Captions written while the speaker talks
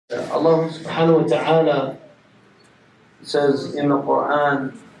Allah subhanahu wa ta'ala says in the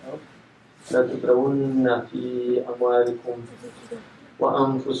Quran, لَتُبْلَوُنَّ فِي أَمْوَالِكُمْ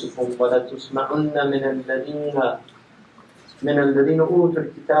وَأَنفُسِكُمْ وَلَتُسْمَعُنَّ من الذين أوتوا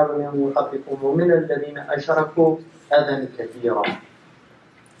الكتاب من قبلكم ومن الذين أشركوا أذًى كثيرا.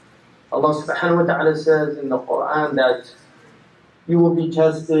 Allah subhanahu wa ta'ala says in the Quran that you will be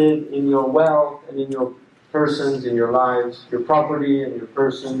tested in your wealth and in your persons, in your lives, your property and your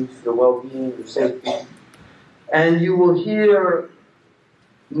persons, your well-being, your safety. And you will hear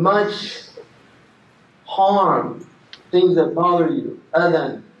much harm, things that bother you.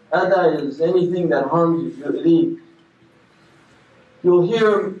 Adhan. Adha is anything that harms you, yu'li. You'll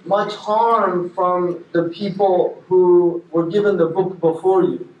hear much harm from the people who were given the book before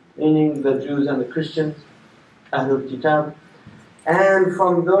you, meaning the Jews and the Christians, Ahlul Kitab, and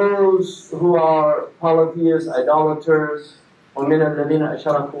from those who are polytheists, idolaters, وَمِنَ الَّذِينَ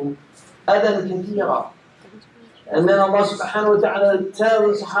أَشْرَكُوا أَذًى كَثِيرًا. And then Allah subhanahu wa ta'ala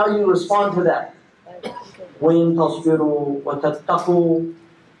tells how you respond to that. وَإِن تَصْبِرُوا وَتَتَّقُوا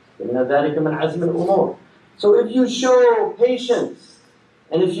إِنَّ ذَلِكَ مِنْ عَزْمِ الْأُمُورِ. So if you show patience,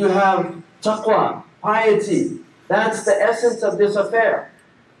 and if you have taqwa, piety, that's the essence of this affair.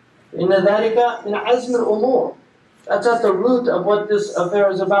 إِنَّ ذَلِكَ مِنْ عَزْمِ الْأُمُورِ. That's at the root of what this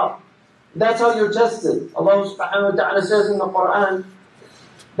affair is about. That's how you're tested. Allah subhanahu wa ta'ala says in the Quran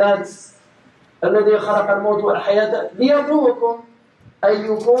that الَّذِي خَلَقَ الْمَوْتَ وَالْحَيَاةَ لِيَبْلُوَكُمْ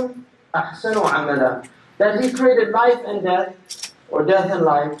أَيُّكُمْ أَحْسَنُ عَمَلًا. That He created life and death, or death and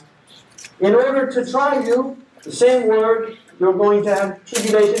life, in order to try you. The same word, you're going to have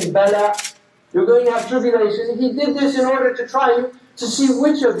tribulation, bala. You're going to have tribulation. He did this in order to try you, to see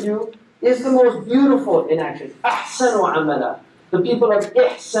which of you is the most beautiful in action. Ahsanu amala. The people of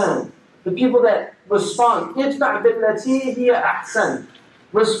ihsan. The people that respond. Idfa' billati hiya ahsan.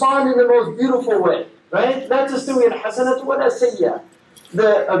 Respond in the most beautiful way. Right? La tastawi al-hasanatu wa la sayya.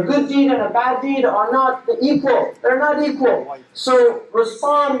 A good deed and a bad deed are not equal. They're not equal. So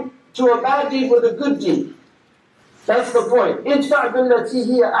respond to a bad deed with a good deed. That's the point. Idfa' billati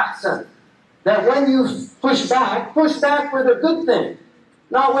hiya ahsan. That when you push back with a good thing.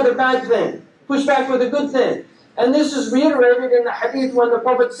 Not with a bad thing. Push back with a good thing. And this is reiterated in the hadith when the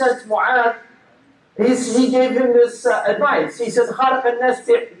Prophet said to Mu'adh, he gave him this advice. He said, خَلَقَ النَّاسِ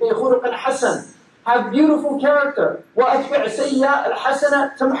بِخُلُقٍ حَسَنٍ. Have beautiful character. وَأَتْبِعْ سَيِّئَةَ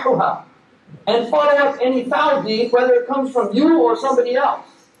الْحَسَنَةَ تَمْحُهَا. And follow up any foul deed, whether it comes from you or somebody else,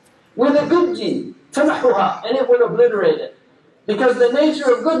 with a good deed. تَمْحُهَا. And it will obliterate it. Because the nature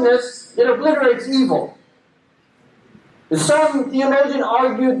of goodness, it obliterates evil. Some theologians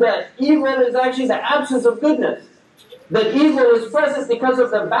argued that evil is actually the absence of goodness. That evil is present because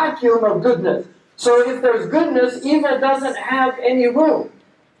of the vacuum of goodness. So if there's goodness, evil doesn't have any room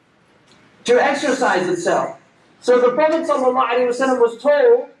to exercise itself. So the Prophet ﷺ was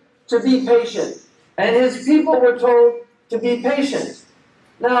told to be patient. And his people were told to be patient.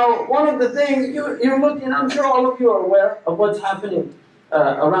 Now, one of the things, you're looking, I'm sure all of you are aware of what's happening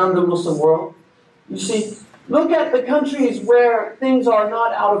around the Muslim world. You see, look at the countries where things are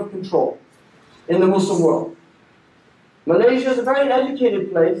not out of control in the Muslim world. Malaysia is a very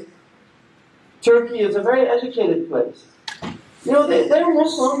educated place. Turkey is a very educated place. You know, they're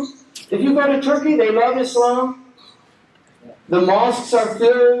Muslims. If you go to Turkey, they love Islam. The mosques are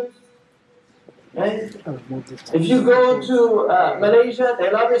filled. Right? If you go to Malaysia,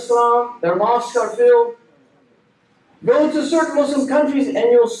 they love Islam. Their mosques are filled. Go to certain Muslim countries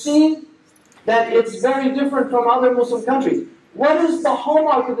and you'll see that it's very different from other Muslim countries. What is the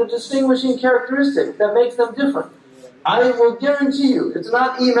hallmark of the distinguishing characteristic that makes them different? I will guarantee you, it's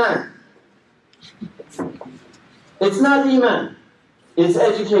not Iman. It's not Iman. It's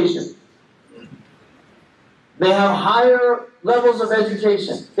education. They have higher levels of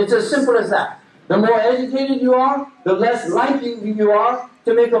education. It's as simple as that. The more educated you are, the less likely you are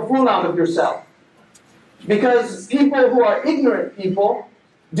to make a fool out of yourself. Because people who are ignorant people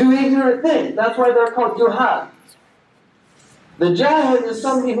do ignorant things. That's why they're called juhal. The jahil is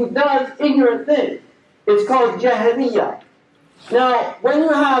somebody who does ignorant things. It's called jahiliyah. Now, when you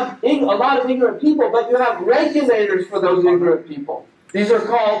have a lot of ignorant people, but you have regulators for those ignorant people, these are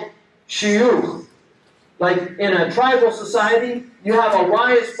called shuyukh. Like in a tribal society, you have a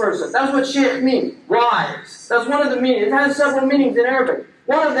wise person. That's what shaykh means, wise. That's one of the meanings. It has several meanings in Arabic.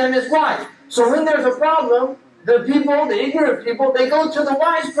 One of them is wise. So when there's a problem, the people, the ignorant people, they go to the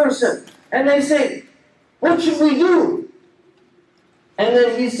wise person. And they say, what should we do? And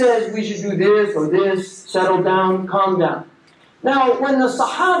then he says, we should do this or this, settle down, calm down. Now, when the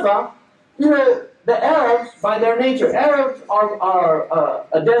Sahaba, you know, the Arabs, by their nature, Arabs are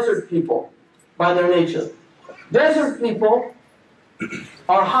a desert people by their nature. Desert people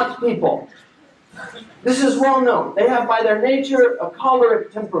are hot people. This is well known. They have by their nature a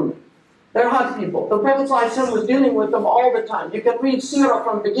choleric temperament. They're hot people. The Prophet ﷺ was dealing with them all the time. You can read seerah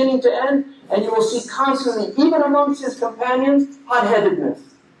from beginning to end, and you will see constantly, even amongst his companions, hot-headedness.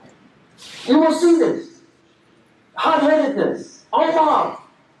 You will see this. Hot-headedness. Allah.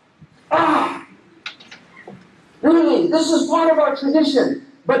 Really, this is part of our tradition.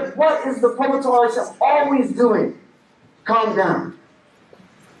 But what is the Prophet ﷺ always doing? Calm down.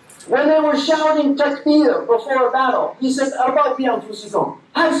 When they were shouting takbir before a battle, he said,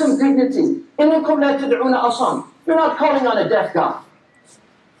 have some dignity. You're not calling on a deaf God.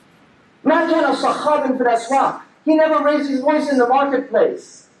 He never raised his voice in the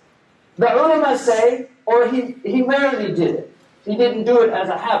marketplace. The ulama say, or he rarely did it. He didn't do it as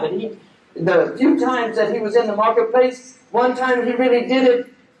a habit. The few times that he was in the marketplace, one time he really did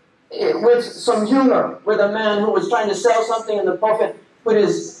it with some humor, with a man who was trying to sell something, and the Prophet put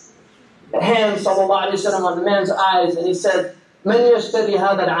his hand, sallallahu alayhi wa sallam, on the man's eyes, and he said, "Man yashtari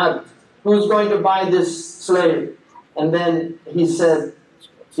hadha al-abd?" Who's going to buy this slave? And then he said,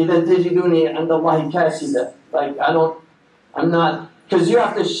 "Idan tajiduni 'inda Allahi kasida." Like, I'm not, because you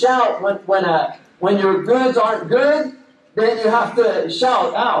have to shout when your goods aren't good, then you have to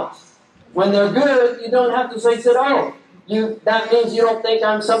shout out. When they're good, you don't have to say, that means you don't think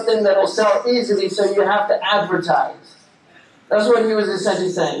I'm something that'll sell easily, so you have to advertise. That's what he was essentially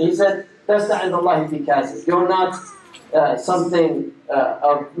saying. He said, you're not something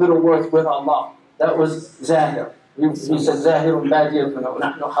of little worth with Allah. That was Zahir. He said, Zahirun badiyatun wa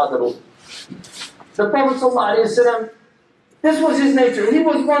nahnu hadirun. The Prophet ﷺ, this was his nature. He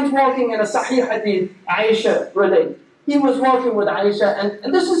was once walking in a Sahih hadith, Aisha related. He was walking with Aisha,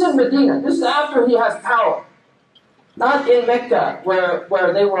 and this is in Medina. This is after he has power. Not in Mecca, where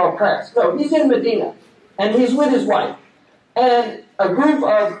they were oppressed. No, he's in Medina, and he's with his wife. And a group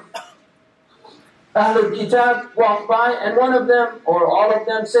of Ahlul Kitab walked by, and one of them, or all of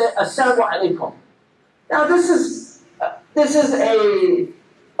them, said, Assalamu alaikum. Now this is a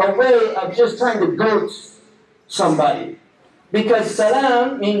way of just trying to goat somebody. Because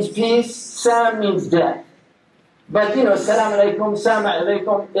salam means peace, sam means death. But salam alaikum, salam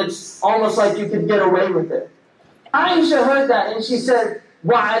alaikum, it's almost like you could get away with it. Aisha heard that and she said,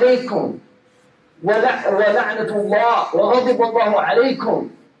 wa alaikum, wa la'natullah, wa ghadibullahu alaikum.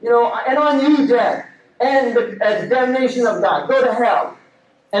 And on you, death, and the damnation of God. Go to hell,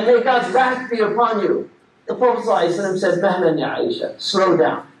 and may God's wrath be upon you. The Prophet ﷺ said, Mahlan ya Aisha, slow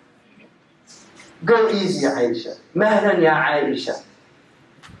down. Go easy, Aisha. Mahlan ya Aisha.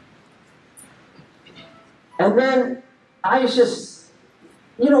 And then Aisha,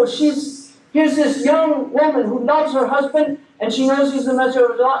 here's this young woman who loves her husband, and she knows he's the messenger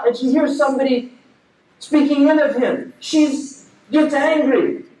of Allah, and she hears somebody speaking ill of him. She gets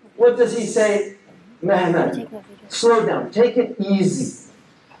angry. What does he say? Mahlan, slow down, take it easy.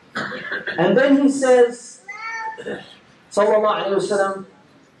 And then he says, sallallahu alayhi wa sallam,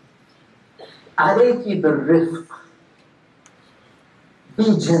 alayki bil-rifq. Be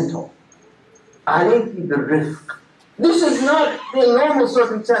gentle. Alayki bil-rifq. This is not in normal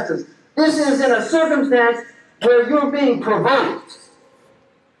circumstances. This is in a circumstance where you're being provoked.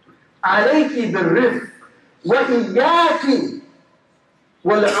 Alayki bil-rifq. Wa iyaki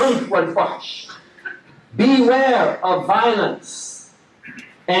wal-unf wal-fahsh. Beware of violence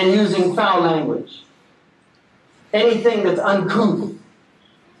and using foul language. Anything that's uncouth.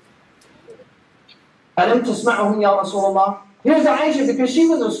 Alam tasma'uhum ya Rasulullah? Here's Aisha, because she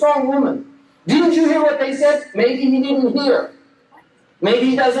was a strong woman. Didn't you hear what they said? Maybe he didn't hear.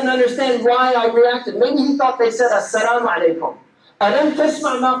 Maybe he doesn't understand why I reacted. Maybe he thought they said, Assalamu alaikum. Alam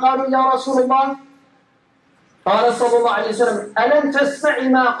tasma' ma qalu ya Rasulullah? Qala sallallahu alayhi wa sallam, Alam tasma'i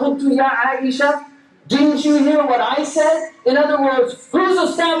ma qultu ya Aisha? Didn't you hear what I said? In other words, who's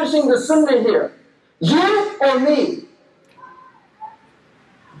establishing the sunnah here? You or me?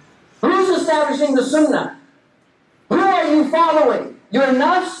 Who's establishing the sunnah? Who are you following? Your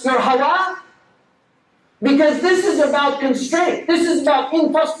nafs, your hawa? Because this is about constraint. This is about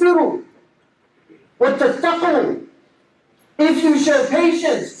intasbiru. وَتَتَّقُوا. If you show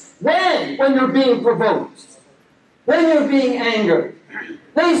patience, when? When you're being provoked. When you're being angered.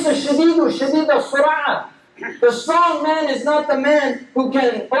 لَيْسَ الشَّدِيدُ شَدِيدَ الصُّرَعَةِ. The strong man is not the man who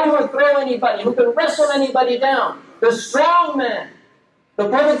can overthrow anybody, who can wrestle anybody down. The strong man. The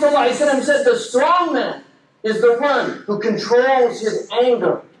Prophet ﷺ said the strong man is the one who controls his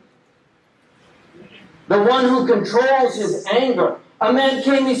anger. The one who controls his anger. A man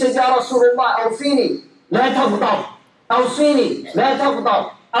came, he said, Ya Rasulullah, awsini, la taghdab. Awsini, la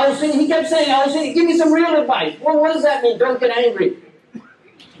taghdab. Awsini. He kept saying, awsini, give me some real advice. Well, what does that mean? Don't get angry.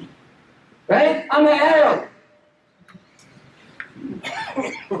 Right? I'm an Arab.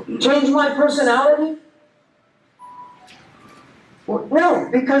 Change my personality? Well, no,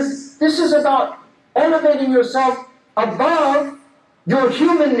 because this is about elevating yourself above your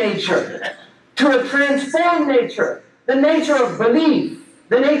human nature to a transformed nature, the nature of belief,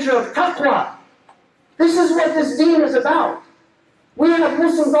 the nature of taqwa. This is what this deen is about. We have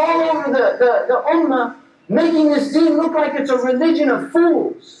Muslims all over the ummah making this deen look like it's a religion of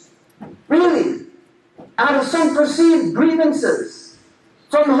fools. Really. Out of some perceived grievances.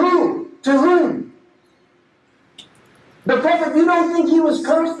 From who? To whom? The Prophet, you don't think he was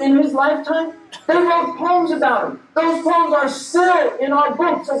cursed in his lifetime? They wrote poems about him. Those poems are still in our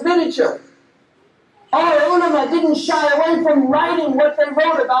books of literature. Our ulama didn't shy away from writing what they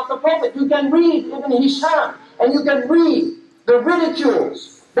wrote about the Prophet. You can read Ibn Hisham, and you can read the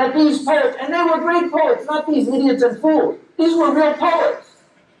ridicules that these poets, and they were great poets, not these idiots and fools. These were real poets.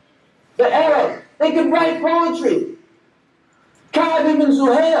 The Arab, they could write poetry. Ka'b ibn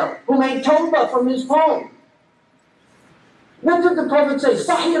Zuhair, who made tawbah from his poem. What did the Prophet say?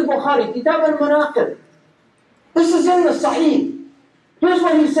 Sahih al-Bukhari, Kitab al-Manaqib. This is in the Sahih. Here's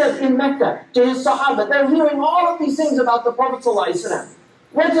what he said in Mecca to his Sahaba. They're hearing all of these things about the Prophet ﷺ.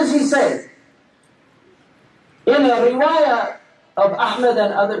 What does he say? In a riwayah of Ahmad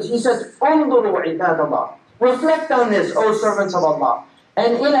and others, he says, Unduru ibadallah. Reflect on this, O servants of Allah.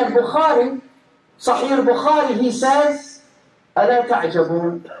 And in al-Bukhari, Sahih al-Bukhari, he says, أَلَا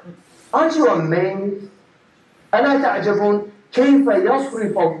تَعْجَبُونَ? Aren't you amazed? أَلَا تَعْجَبُونَ كَيْفَ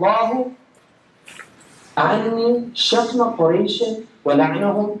يَصْرِفَ اللَّهُ عَنِّي شَتْمَ قُرَيْشٍ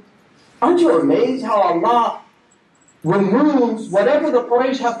وَلَعْنَهُمْ? Aren't you amazed how Allah removes whatever the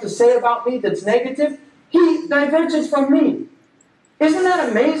Quraysh have to say about me that's negative? He diverts it from me. Isn't that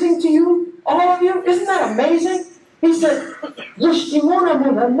amazing to you? All of you? Isn't that amazing? He said, يَشْتِمُونَ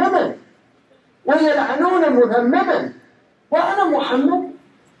مُذَمَّمًا وَيَلْعَنُونَ مُذَمَّمًا وَأَنَا مُحَمَّدٌ.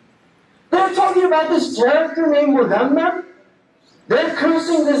 They're talking about this character named Muhammad. They're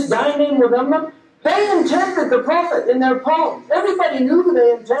cursing this guy named Muhammad. They intended the Prophet in their poems. Everybody knew who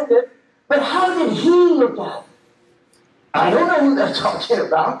they intended. But how did he look at it? I don't know who they're talking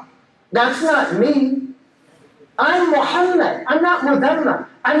about. That's not me. I'm Muhammad. I'm not Muhammad.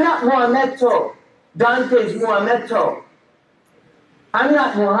 I'm not Muhammedo. Dante's Muhammedo. I'm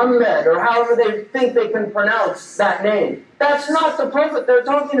not Muhammad, or however they think they can pronounce that name. That's not the Prophet they're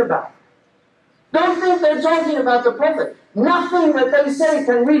talking about. Don't think they're talking about the Prophet. Nothing that they say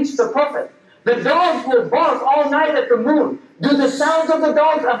can reach the Prophet. The dogs will bark all night at the moon. Do the sounds of the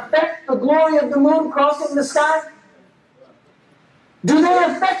dogs affect the glory of the moon crossing the sky? Do they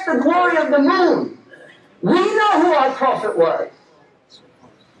affect the glory of the moon? We know who our Prophet was.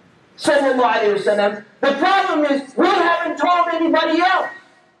 Sallallahu Alaihi Wasallam. The problem is we haven't told anybody else.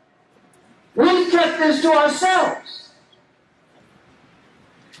 We've kept this to ourselves.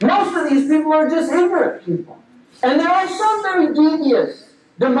 Most of these people are just ignorant people. And there are some very devious,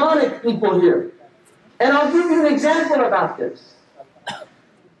 demonic people here. And I'll give you an example about this.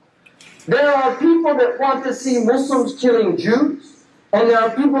 There are people that want to see Muslims killing Jews, and there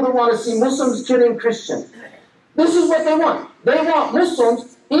are people that want to see Muslims killing Christians. This is what they want. They want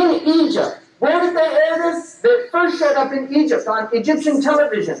Muslims in Egypt. Where did they air this? They first showed up in Egypt on Egyptian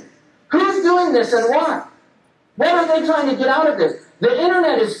television. Who's doing this and why? What are they trying to get out of this? The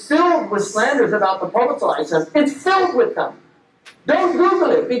internet is filled with slanders about the Prophet ﷺ. It's filled with them. Don't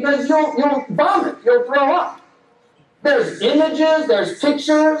Google it because you'll vomit, you'll throw up. There's images, there's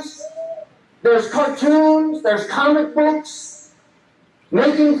pictures, there's cartoons, there's comic books,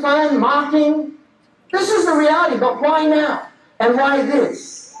 making fun, mocking. This is the reality, but why now? And why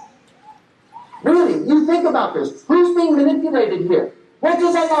this? Really, you think about this. Who's being manipulated here? What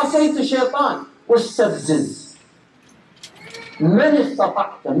does Allah say to Shaitan? وَاسْتَفْزِزْ مَنِ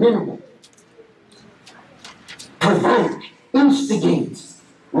اسْتَطَعْتَ مِنْهُ. Provoke, instigate,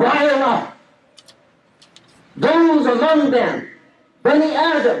 rile up those among them, Bani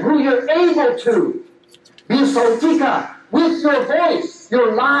Adam, who you're able to, بِصَوْتِكَ, with your voice,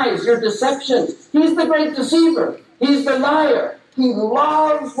 your lies, your deceptions. He's the great deceiver. He's the liar. He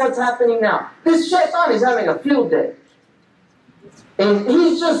loves what's happening now. This Shaitan is having a field day. And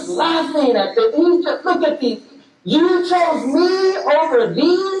he's just laughing at look at these. You chose me over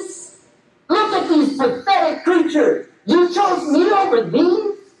these? Look at these pathetic creatures. You chose me over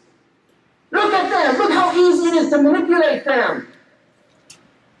these? Look at them. Look how easy it is to manipulate them.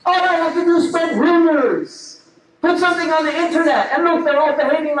 All I have to do is spread rumors. Put something on the internet, and look, they're all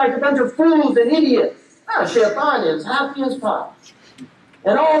behaving like a bunch of fools and idiots. Shaitan is happy as pie.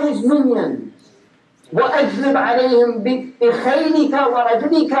 And all his minions. وَأَجْلِبْ عَلَيْهِمْ بِخَيْلِكَ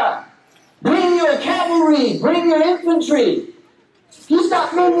وَرَجْلِكَ. Bring your cavalry, bring your infantry. He's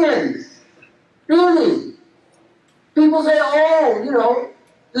got minions. Really. People say, oh, you know,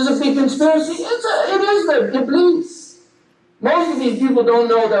 there's a big conspiracy. It is the Iblis. Most of these people don't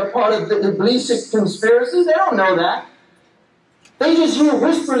know they're part of the Iblisic conspiracy. They don't know that. They just hear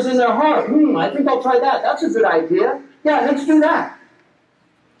whispers in their heart. I think I'll try that. That's a good idea. Yeah, let's do that.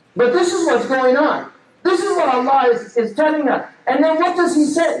 But this is what's going on. This is what Allah is telling us. And then what does He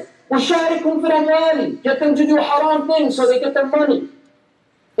say? وَشَارِكُمْ فِي الْأَمْوَالِ. Get them to do haram things so they get their money.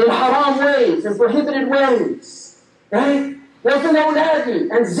 In haram ways, in prohibited ways. Right? وَفِي الْأَوْلَادِ.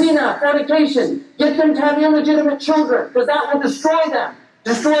 And zina, fornication. Get them to have illegitimate children, because that will destroy them.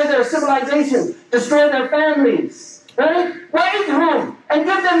 Destroy their civilization. Destroy their families. Right? وَإِذْهُمْ. And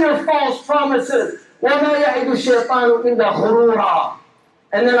give them your false promises. وَمَا يَعِدُ الشَّيْطَانُ إِلَّا غُرُورًا.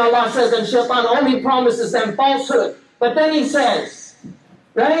 And then Allah says, and shaitan only promises them falsehood. But then He says,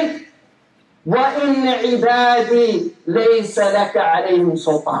 right? وَإِنَّ عِبَادِي لَيْسَ لَكَ عَلَيْهِمْ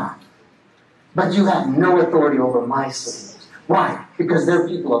سُلْطَانٌ. But you have no authority over my slaves. Why? Because they're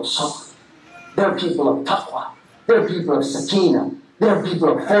people of sabr. They're people of taqwa. They're people of sakina. They're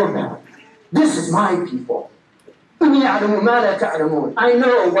people of forbearance. This is my people. I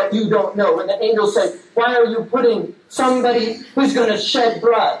know what you don't know. When the angel said, why are you putting somebody who's going to shed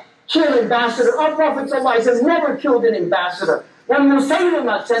blood, kill ambassador? Our Prophet ﷺ has never killed an ambassador. When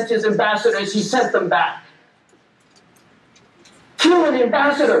Musaylima sent his ambassadors, he sent them back. Kill an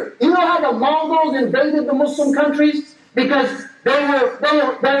ambassador. You know how the Mongols invaded the Muslim countries? Because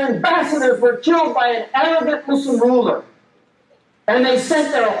their ambassadors were killed by an arrogant Muslim ruler. And they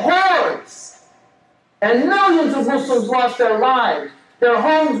sent their hordes. And millions of Muslims lost their lives. Their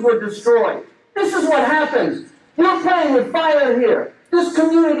homes were destroyed. This is what happens. You're playing with fire here. This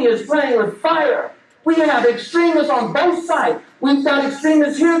community is playing with fire. We have extremists on both sides. We've got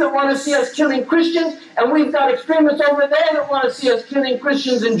extremists here that want to see us killing Christians, and we've got extremists over there that want to see us killing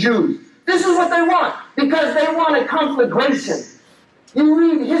Christians and Jews. This is what they want, because they want a conflagration. You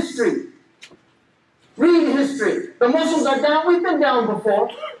read history. Read history. The Muslims are down. We've been down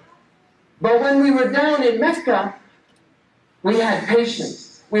before. But when we were down in Mecca, we had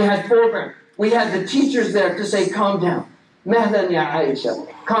patience. We had forbearance. We had the teachers there to say, calm down. Mahlan ya Aisha.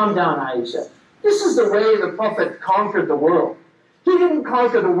 Calm down, Aisha. This is the way the Prophet conquered the world. He didn't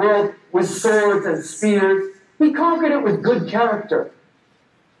conquer the world with swords and spears. He conquered it with good character.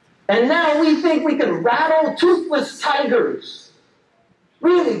 And now we think we can rattle toothless tigers.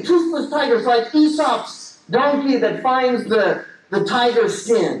 Really, toothless tigers, like Aesop's donkey that finds the tiger's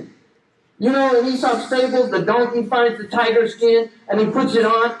skin. You know, in Aesop's fables, the donkey finds the tiger's skin, and he puts it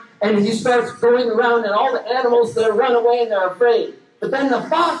on, and he starts going around, and all the animals there run away, and they're afraid. But then the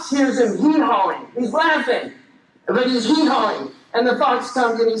fox hears him hee-hawing. He's laughing, but he's hee-hawing. And the fox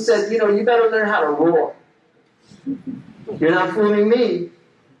comes and he says, you know, you better learn how to roar. You're not fooling me.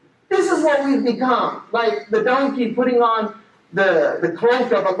 This is what we've become. Like the donkey putting on the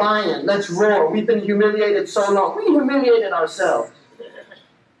cloak of a lion. Let's roar. We've been humiliated so long. We humiliated ourselves.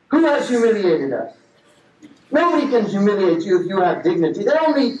 Who has humiliated us? Nobody can humiliate you if you have dignity. They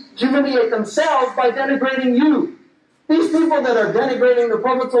only humiliate themselves by denigrating you. These people that are denigrating the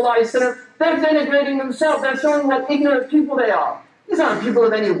Prophet ﷺ, they're denigrating themselves. They're showing what ignorant people they are. These aren't people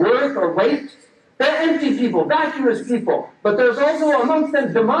of any worth or weight. They're empty people, vacuous people. But there's also amongst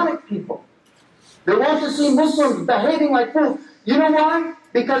them demonic people. They want to see Muslims behaving like fools. You know why?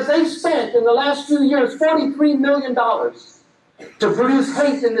 Because they spent in the last few years $43 million to produce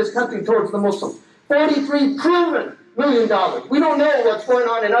hate in this country towards the Muslims. $43 proven million. We don't know what's going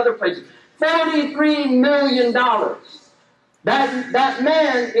on in other places. $43 million. That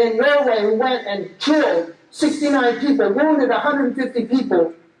man in Norway who went and killed 69 people, wounded 150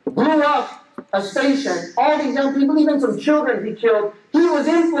 people, blew up a station, all these young people, even some children he killed, he was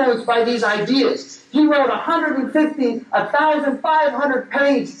influenced by these ideas. He wrote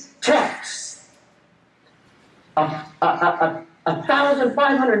 1,500-page text.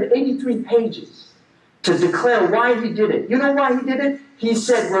 1,583 pages to declare why he did it. You know why he did it? He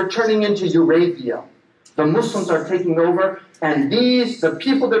said, we're turning into Eurasia. The Muslims are taking over, and the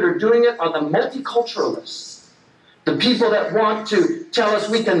people that are doing it are the multiculturalists. The people that want to tell us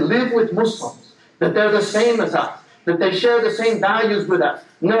we can live with Muslims, that they're the same as us, that they share the same values with us.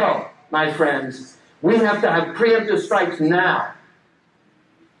 No, my friends, we have to have preemptive strikes now.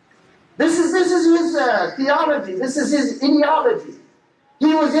 This is his theology. This is his ideology.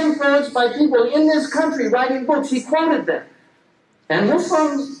 He was influenced by people in this country writing books. He quoted them. And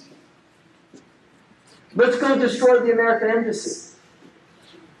Muslims, let's go destroy the American embassy.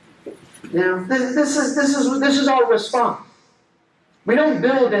 You know, this is our response. We don't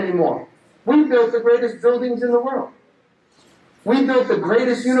build anymore. We built the greatest buildings in the world. We built the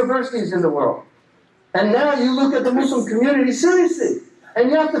greatest universities in the world. And now you look at the Muslim community seriously.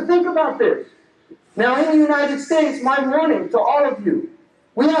 And you have to think about this. Now in the United States, my warning to all of you,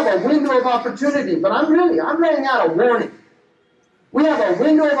 we have a window of opportunity, but I'm laying out a warning. We have a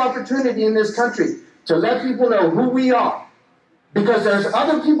window of opportunity in this country to let people know who we are. Because there's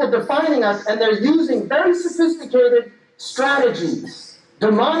other people defining us, and they're using very sophisticated strategies,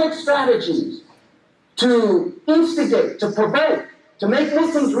 demonic strategies, to instigate, to provoke, to make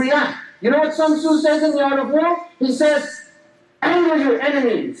Muslims react. You know what Sun Tzu says in The Art of War? He says, anger your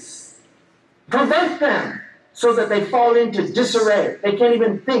enemies. Provoke them so that they fall into disarray. They can't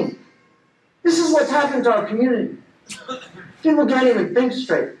even think. This is what's happened to our community. People can't even think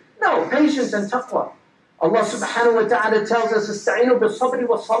straight. No, patience and taqwa. Allah subhanahu wa ta'ala tells us, "Ista'inu bis-sabri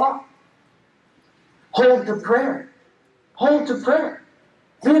was-salah." Hold to prayer. Hold to prayer.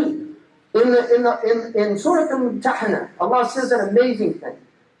 Really. In Surah Al-Mumtahana, Allah says an amazing thing.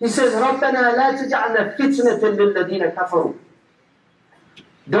 He says, رَبَّنَا لَا تَجْعَلْنَا فِتْنَةً لِلَّذِينَ كَفَرُوا.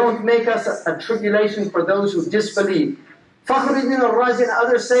 Don't make us a tribulation for those who disbelieve. Fakhruddin al-Razi and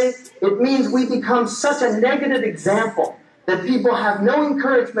others say, it means we become such a negative example that people have no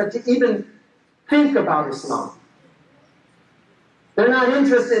encouragement to even think about Islam. They're not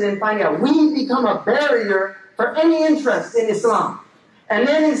interested in finding out. We become a barrier for any interest in Islam. And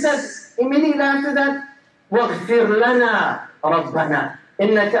then he says, immediately after that, وَغْفِرْ لَنَا رَبَّنَا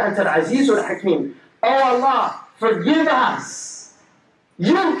إِنَّكَ أَنْتَ الْعَزِيزُ الْحَكِيمُ. Oh Allah, forgive us.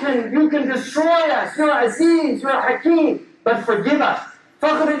 You can destroy us. You're Aziz, you're Hakim, but forgive us.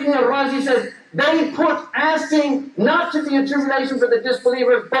 Fakhruddin al-Razi says, they put asking not to be a tribulation for the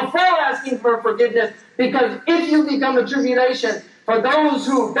disbelievers before asking for forgiveness, because if you become a tribulation for those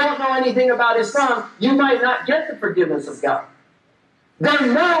who don't know anything about Islam, you might not get the forgiveness of God.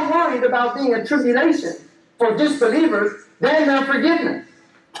 They're more worried about being a tribulation for disbelievers than their forgiveness.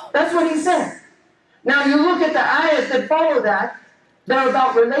 That's what he said. Now you look at the ayahs that follow that, they're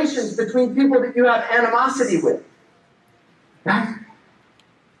about relations between people that you have animosity with. Right?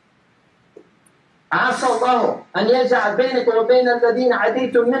 عَسَى اللَّهُ أَنْ يَجْعَلْ بَيْنَكَ وَبَيْنَ الَّذِينَ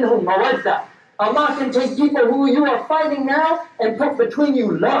عَدَيْتُم مِّنْهُمْ مَوَدَّةً. Allah can take people who you are fighting now and put between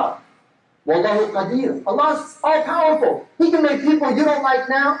you love. وَاللَّهُ قَدِيرٌ. Allah's all-powerful. He can make people you don't like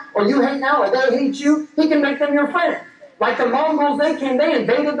now, or you hate now, or they hate you. He can make them your friend. Like the Mongols, they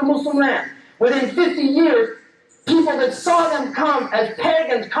invaded the Muslim land. Within 50 years, people that saw them come as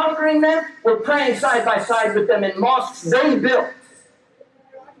pagans conquering them were praying side by side with them in mosques they built.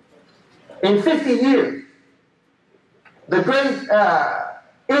 In 50 years. The great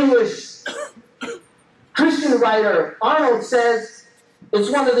English Christian writer Arnold says it's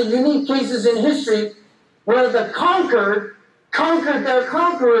one of the unique cases in history where the conquered their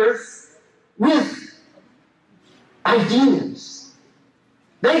conquerors with ideas.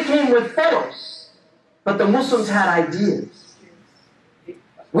 They came with force, but the Muslims had ideas.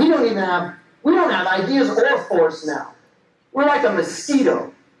 We don't have ideas or force now. We're like a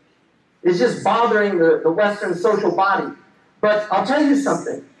mosquito. It's just bothering the Western social body. But I'll tell you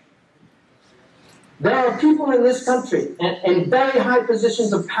something. There are people in this country in very high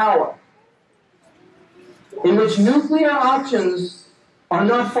positions of power in which nuclear options are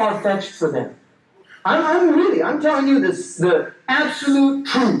not far-fetched for them. I'm telling you this, the absolute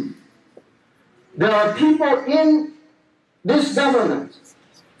truth. There are people in this government,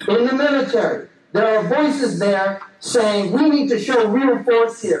 in the military, there are voices there saying, we need to show real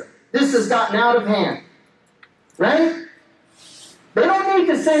force here. This has gotten out of hand. Right? They don't need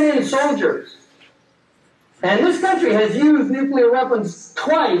to send in soldiers. And this country has used nuclear weapons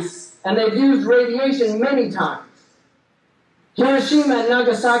twice, and they've used radiation many times. Hiroshima and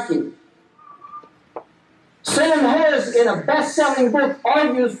Nagasaki. Sam Harris, in a best-selling book,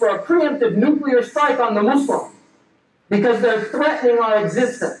 argues for a preemptive nuclear strike on the Muslims because they're threatening our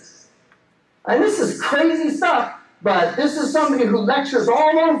existence. And this is crazy stuff, but this is somebody who lectures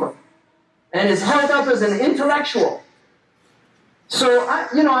all over and is held up as an intellectual. So, I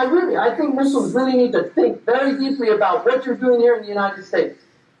think Muslims really need to think very deeply about what you're doing here in the United States.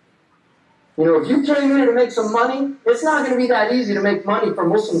 You know, if you came here to make some money, it's not going to be that easy to make money for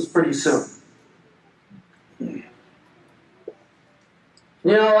Muslims pretty soon.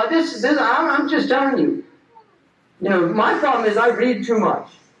 You know, I'm just telling you. You know, my problem is I read too much.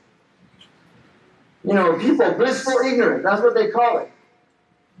 You know, people, blissful ignorance, that's what they call it.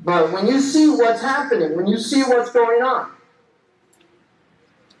 But when you see what's happening, when you see what's going on,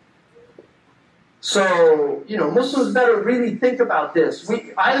 so, Muslims better really think about this.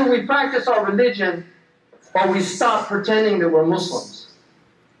 Either we practice our religion or we stop pretending that we're Muslims.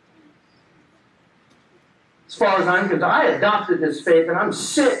 As far as I'm concerned, I adopted this faith and I'm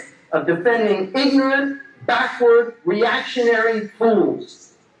sick of defending ignorant, backward, reactionary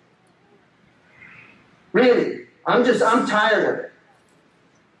fools. Really, I'm tired of it.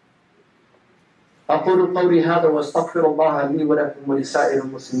 أقول قولي هذا وأستغفر الله لي ولكم ولسائر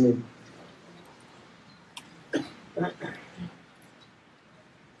المسلمين.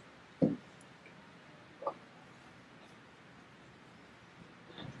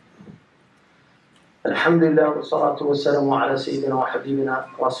 الحمد لله والصلاة والسلام على سيدنا وحبيبنا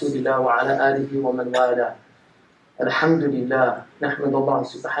رسول الله وعلى آله ومن والاه. الحمد لله نحمد الله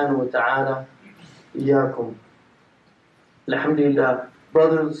سبحانه وتعالى إياكم. الحمد لله.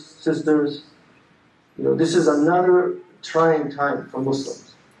 Brothers, sisters, this is another trying time for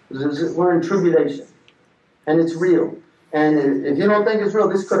Muslims. We're in tribulation. And it's real. And if you don't think it's real,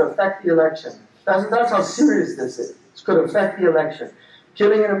 this could affect the election. That's how serious this is. This could affect the election.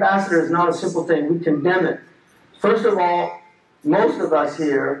 Killing an ambassador is not a simple thing. We condemn it. First of all, most of us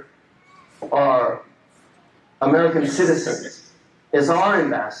here are American citizens. It's our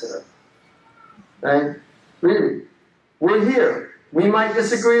ambassador. Right? Really. We're here. We might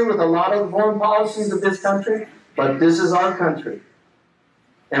disagree with a lot of foreign policies of this country, but this is our country.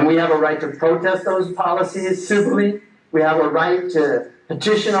 And we have a right to protest those policies civilly. We have a right to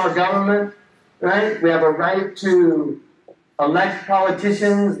petition our government, right? We have a right to elect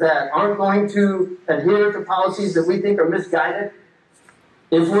politicians that aren't going to adhere to policies that we think are misguided.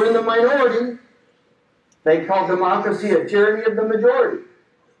 If we're in the minority, they call democracy a tyranny of the majority.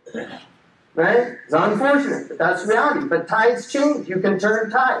 Right? It's unfortunate, but that's reality. But tides change. You can turn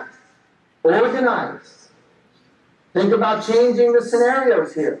tides. Organize. Think about changing the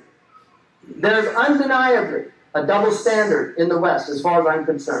scenarios here. There's undeniably a double standard in the West, as far as I'm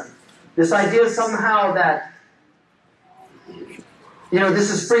concerned. This idea somehow that, this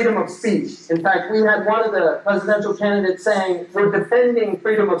is freedom of speech. In fact, we had one of the presidential candidates saying, we're defending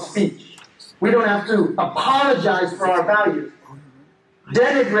freedom of speech. We don't have to apologize for our values.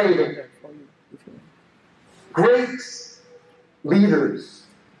 Denigrating great leaders,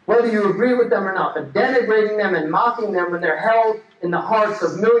 whether you agree with them or not, but denigrating them and mocking them when they're held in the hearts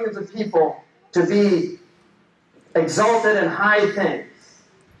of millions of people to be exalted and high things.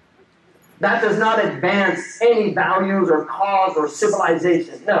 That does not advance any values or cause or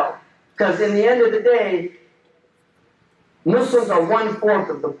civilization. No. Because in the end of the day, Muslims are 1/4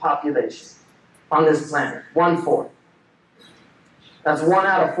 of the population on this planet. 1/4. That's 1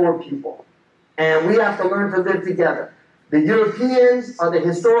 out of 4 people. And we have to learn to live together. The Europeans are the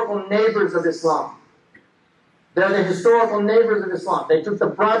historical neighbors of Islam. They're the historical neighbors of Islam. They took the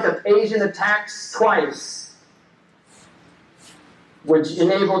brunt of Asian attacks twice, which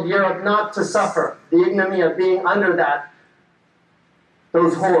enabled Europe not to suffer the ignominy of being under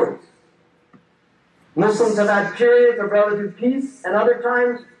those hordes. Muslims have had periods of relative peace and other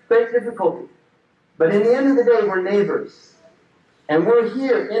times great difficulty. But in the end of the day, we're neighbors. And we're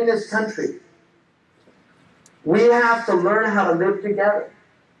here in this country. We have to learn how to live together.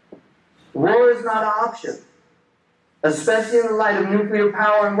 War is not an option, especially in the light of nuclear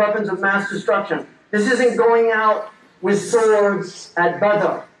power and weapons of mass destruction. This isn't going out with swords at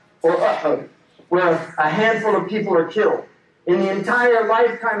Badr or Uhud, where a handful of people are killed. In the entire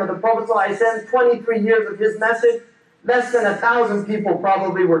lifetime of the Prophet ﷺ, 23 years of his message, less than 1,000 people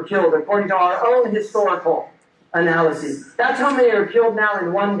probably were killed, according to our own historical analyses. That's how many are killed now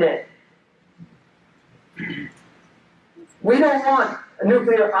in one day. We don't want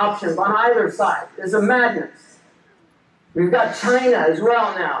nuclear options on either side. It's a madness. We've got China as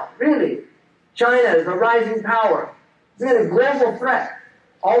well now. Really. China is a rising power. It's a global threat.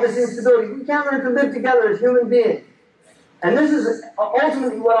 All this instability. We can't learn to live together as human beings. And this is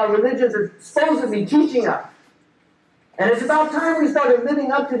ultimately what our religions are supposed to be teaching us. And it's about time we started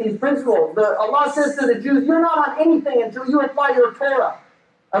living up to these principles. Allah says to the Jews, you're not on anything until you apply your Torah.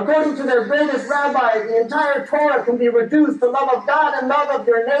 According to their greatest rabbi, the entire Torah can be reduced to love of God and love of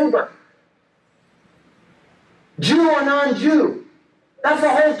your neighbor. Jew or non-Jew. That's the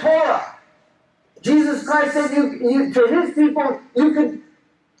whole Torah. Jesus Christ said to his people, you could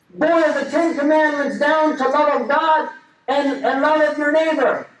boil the 10 Commandments down to love of God and love of your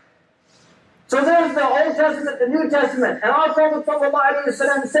neighbor. So there's the Old Testament, the New Testament. And our Prophet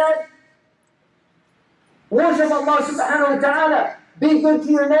ﷺ said, worship Allah subhanahu wa ta'ala. Be good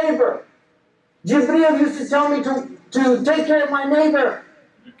to your neighbor. Jibreel used to tell me to take care of my neighbor.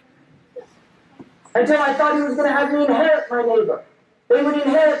 until I thought he was going to have me inherit my neighbor. They would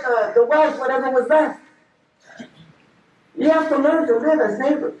inherit the wealth, whatever was left. You have to learn to live as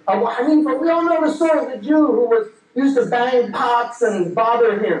neighbors. Abu Hanifa, we all know the story of the Jew who used to bang pots and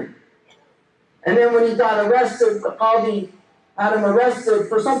bother him. And then when he got arrested, the Qadi had him arrested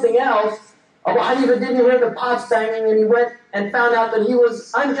for something else. Abu Hanifa didn't hear the pots banging, and he went and found out that he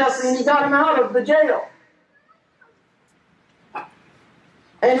was unjustly, and he got him out of the jail.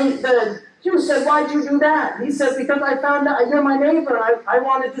 And the Jew said, "Why'd you do that?" He said, "Because I found out you're my neighbor, and I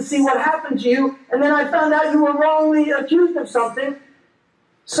wanted to see what happened to you, and then I found out you were wrongly accused of something,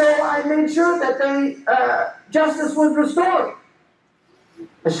 so I made sure that justice was restored."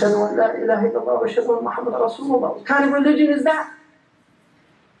 Ashhadu an la ilaha illallah wa ashhadu anna Muhammadan Rasulullah. What kind of religion is that?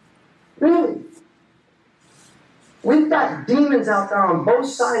 Really? We've got demons out there on both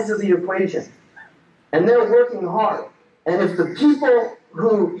sides of the equation, and they're working hard. And if the people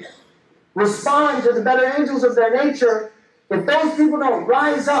who respond to the better angels of their nature, if those people don't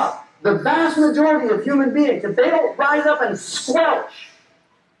rise up, the vast majority of human beings, if they don't rise up and squelch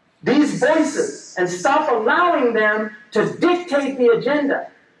these voices and stop allowing them to dictate the agenda,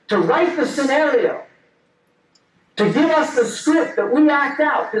 to write the scenario, to give us the script that we act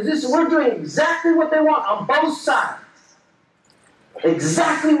out, because we're doing exactly what they want on both sides.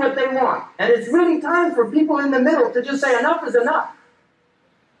 Exactly what they want. And it's really time for people in the middle to just say enough is enough.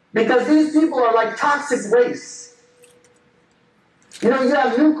 Because these people are like toxic waste. You know, you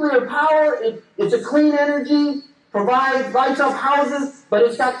have nuclear power, it's a clean energy, lights up houses, but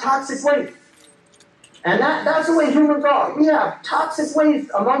it's got toxic waste. And that's the way humans are. We have toxic waste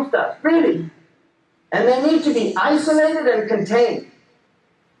amongst us, really. And they need to be isolated and contained.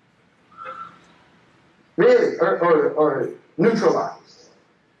 Really, or neutralized.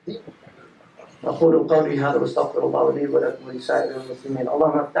 أقول قولي هذا واستغفر الله لي ولكم ولسائر المسلمين.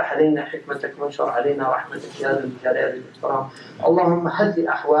 اللهم افتح علينا حكمتك وانشر علينا رحمتك يا ذا الجلال والإكرام. اللهم هدئ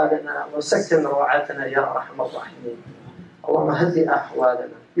أحوالنا وسكن روعاتنا يا أرحم الراحمين. اللهم هدئ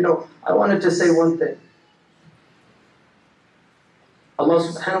أحوالنا. You know, I wanted to say one thing. Allah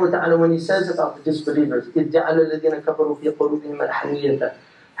subhanahu wa ta'ala, when He says about the disbelievers, إِذْ جَعَلَ الَّذِينَ كَفَرُوا فِي قُلُوبِهِمْ الْحَمِيَّةَ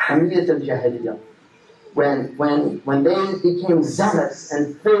حَمِيَّةَ الْجَاهِلِيَّةِ. When they became zealous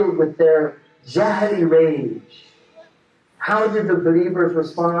and filled with their jahili rage, how did the believers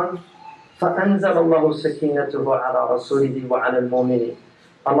respond? فَأَنزَلَ اللَّهُ سَكِينَتُهُ عَلَى رَسُولِهِ وَعَلَى الْمُؤْمِنِينَ.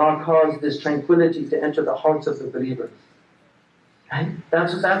 Allah caused this tranquility to enter the hearts of the believers. Right?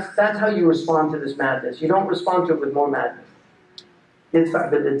 That's how you respond to this madness. You don't respond to it with more madness.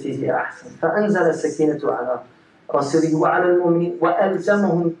 ادفع بالتي هي أحسن. فأنزل السكينة على رسوله وعلى المؤمنين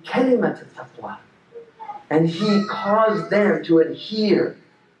وألزمهم كلمة التقوى. And He caused them to adhere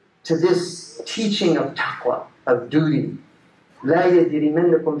to this teaching of taqwa, of duty. لا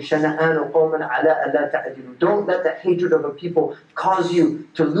يجرمنكم شنآن قوم على ألا تعدلوا. Don't let the hatred of a people cause you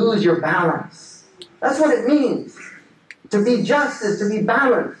to lose your balance. That's what it means. To be just is to be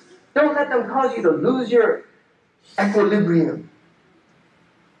balanced. Don't let them cause you to lose your equilibrium.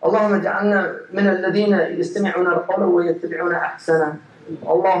 اللهم اجعلنا من الذين يستمعون القول ويتبعون أحسنه.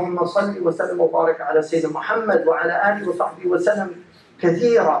 اللهم صل وسلم وبارك على سيدنا محمد وعلى آله وصحبه وسلم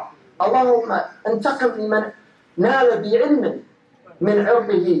كثيرا. اللهم انتقم لمن نال بعلم من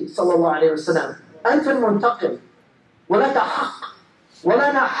عرضه صلى الله عليه وسلم. أنت المنتقم ولك حق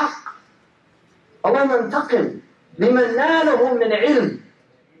ولنا حق. اللهم انتقم لمن ناله من علم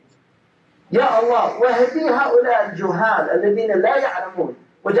يا الله، وهدي هؤلاء الجهال الذين لا يعلمون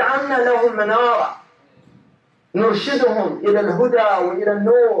وجعلنا لهم منارا نرشدهم إلى الهدى وإلى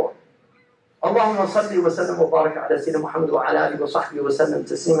النور. اللهم صل وسلم وبارك على سيدنا محمد وعلى آله وصحبه وسلم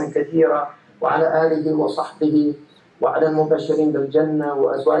تسليما كثيرا، وعلى آله وصحبه وعلى المبشرين بالجنة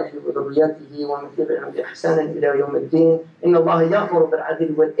وأزواجه وذريته ومن تبعهم بإحسان إلى يوم الدين. إن الله يأمر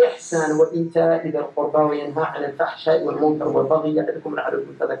بالعدل والإحسان وإيتاء ذي القربى وينهى عن الفحشاء والمنكر والبغي يعظكم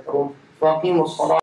لعلكم تذكرون. وأقيموا الصلاة